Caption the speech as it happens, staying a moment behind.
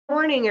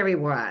Morning,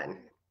 everyone.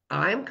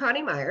 I'm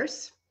Connie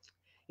Myers.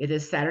 It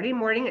is Saturday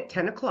morning at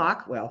 10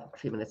 o'clock, well, a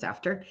few minutes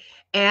after.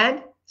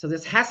 And so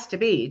this has to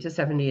be to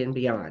 70 and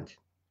beyond.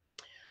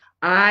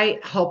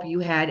 I hope you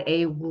had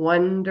a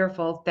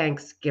wonderful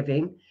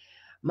Thanksgiving.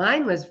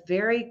 Mine was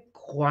very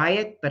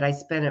quiet, but I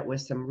spent it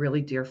with some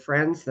really dear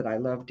friends that I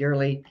love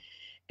dearly.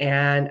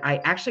 And I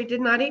actually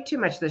did not eat too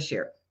much this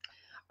year,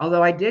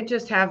 although I did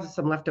just have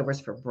some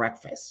leftovers for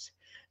breakfast.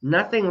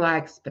 Nothing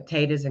like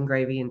potatoes and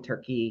gravy and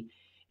turkey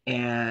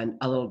and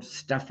a little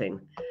stuffing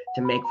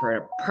to make for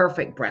a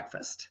perfect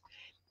breakfast.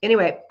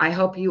 Anyway, I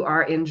hope you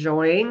are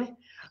enjoying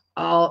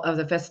all of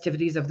the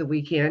festivities of the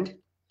weekend.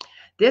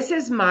 This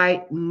is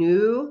my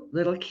new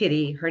little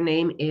kitty. Her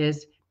name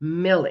is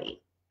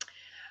Millie.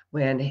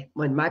 When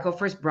Michael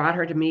first brought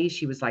her to me,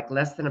 she was like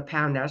less than a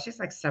pound. Now she's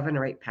like 7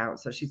 or 8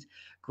 pounds. So she's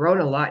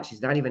grown a lot.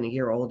 She's not even a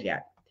year old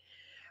yet.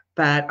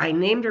 But I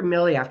named her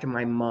Millie after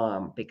my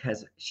mom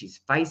because she's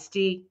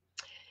feisty,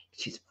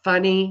 she's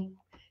funny,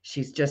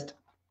 she's just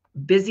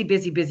busy,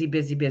 busy, busy,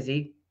 busy,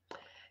 busy.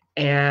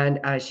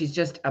 And she's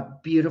just a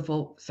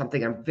beautiful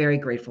something I'm very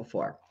grateful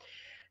for.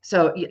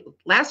 So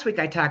last week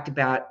I talked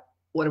about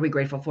what are we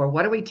grateful for?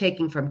 What are we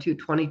taking from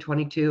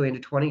 2022 into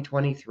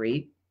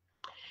 2023?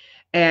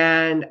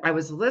 And I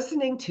was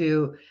listening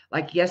to,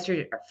 like,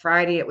 yesterday,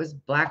 Friday, it was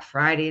Black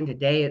Friday, and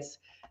today it's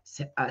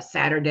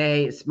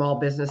Saturday, Small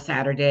Business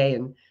Saturday,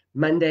 and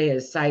Monday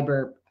is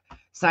Cyber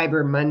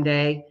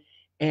Monday.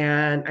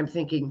 And I'm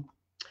thinking,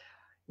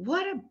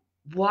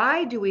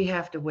 why do we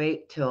have to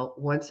wait till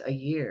once a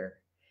year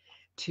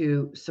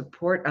to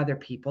support other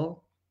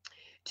people,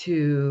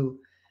 to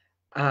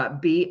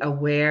be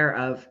aware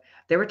of?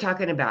 They were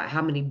talking about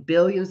how many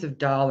billions of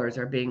dollars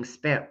were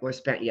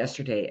spent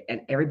yesterday,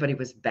 and everybody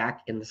was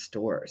back in the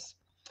stores.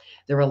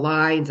 There were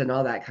lines and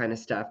all that kind of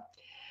stuff.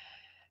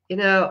 You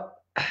know,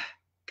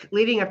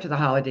 leading up to the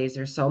holidays,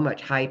 there's so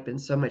much hype and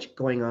so much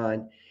going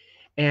on.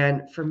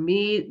 And for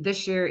me,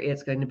 this year,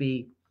 it's going to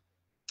be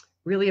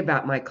really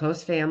about my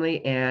close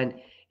family. And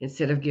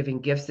instead of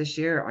giving gifts this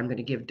year, I'm going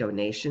to give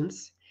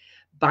donations.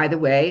 By the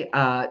way,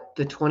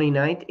 the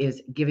 29th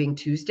is Giving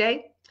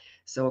Tuesday,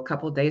 so a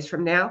couple of days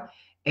from now.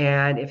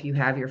 And if you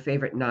have your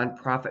favorite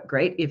nonprofit,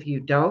 great. If you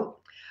don't,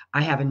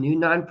 I have a new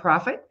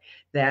nonprofit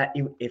that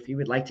if you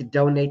would like to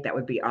donate, that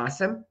would be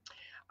awesome.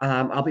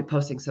 I'll be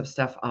posting some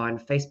stuff on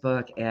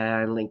Facebook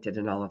and LinkedIn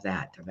and all of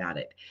that about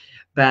it.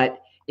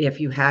 But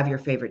if you have your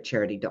favorite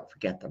charity, don't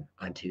forget them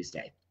on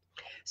Tuesday.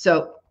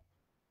 So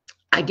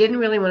I didn't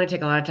really want to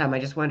take a lot of time. I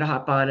just wanted to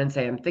hop on and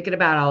say I'm thinking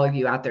about all of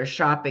you out there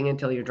shopping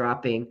until you're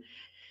dropping.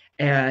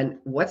 And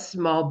what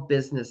small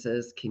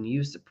businesses can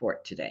you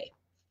support today?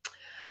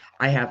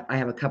 I have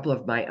a couple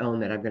of my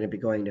own that I'm going to be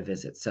going to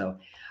visit. So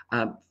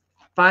um,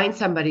 find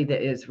somebody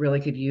that is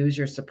really could use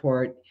your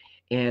support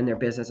in their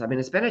business. I mean,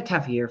 it's been a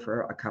tough year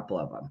for a couple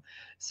of them.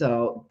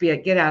 So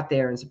get out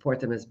there and support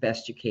them as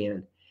best you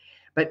can.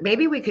 But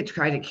maybe we could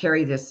try to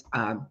carry this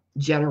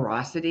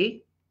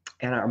generosity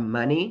and our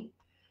money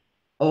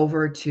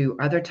over to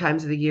other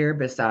times of the year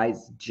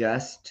besides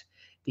just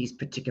these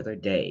particular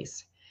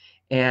days,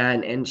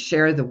 and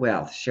share the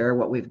wealth, share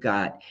what we've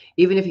got.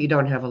 Even if you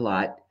don't have a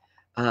lot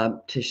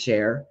to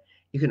share,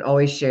 you can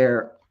always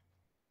share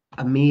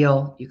a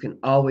meal, you can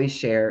always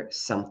share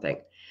something.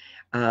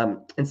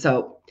 And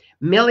so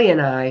Millie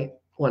and I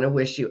want to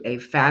wish you a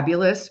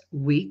fabulous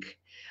week.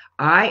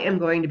 I am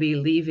going to be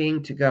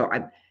leaving to go.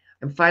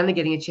 I'm finally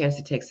getting a chance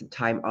to take some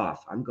time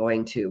off. I'm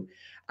going to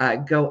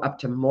go up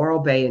to Morro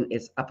Bay, and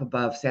it's up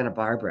above Santa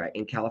Barbara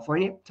in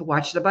California, to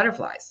watch the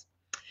butterflies.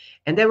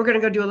 And then we're going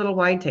to go do a little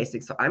wine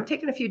tasting. So I'm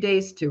taking a few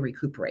days to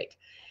recuperate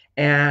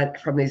and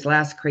from these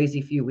last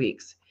crazy few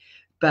weeks.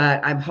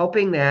 But I'm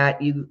hoping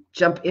that you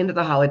jump into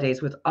the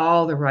holidays with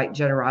all the right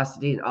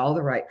generosity and all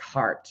the right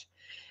heart.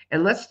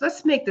 And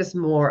let's make this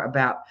more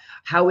about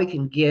how we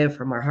can give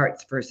from our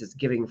hearts versus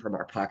giving from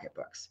our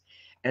pocketbooks,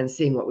 and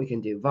seeing what we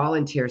can do.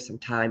 Volunteer some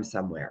time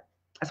somewhere.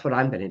 That's what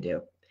I'm going to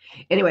do.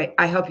 Anyway,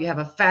 I hope you have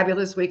a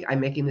fabulous week. I'm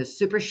making this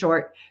super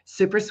short,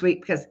 super sweet,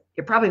 because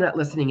you're probably not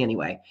listening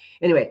anyway.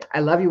 Anyway, I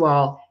love you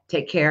all.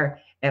 Take care,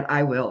 and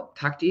I will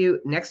talk to you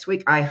next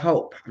week, I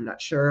hope. I'm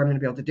not sure I'm going to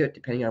be able to do it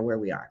depending on where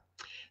we are.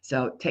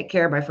 So take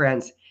care, my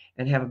friends,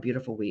 and have a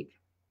beautiful week.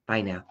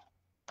 Bye now.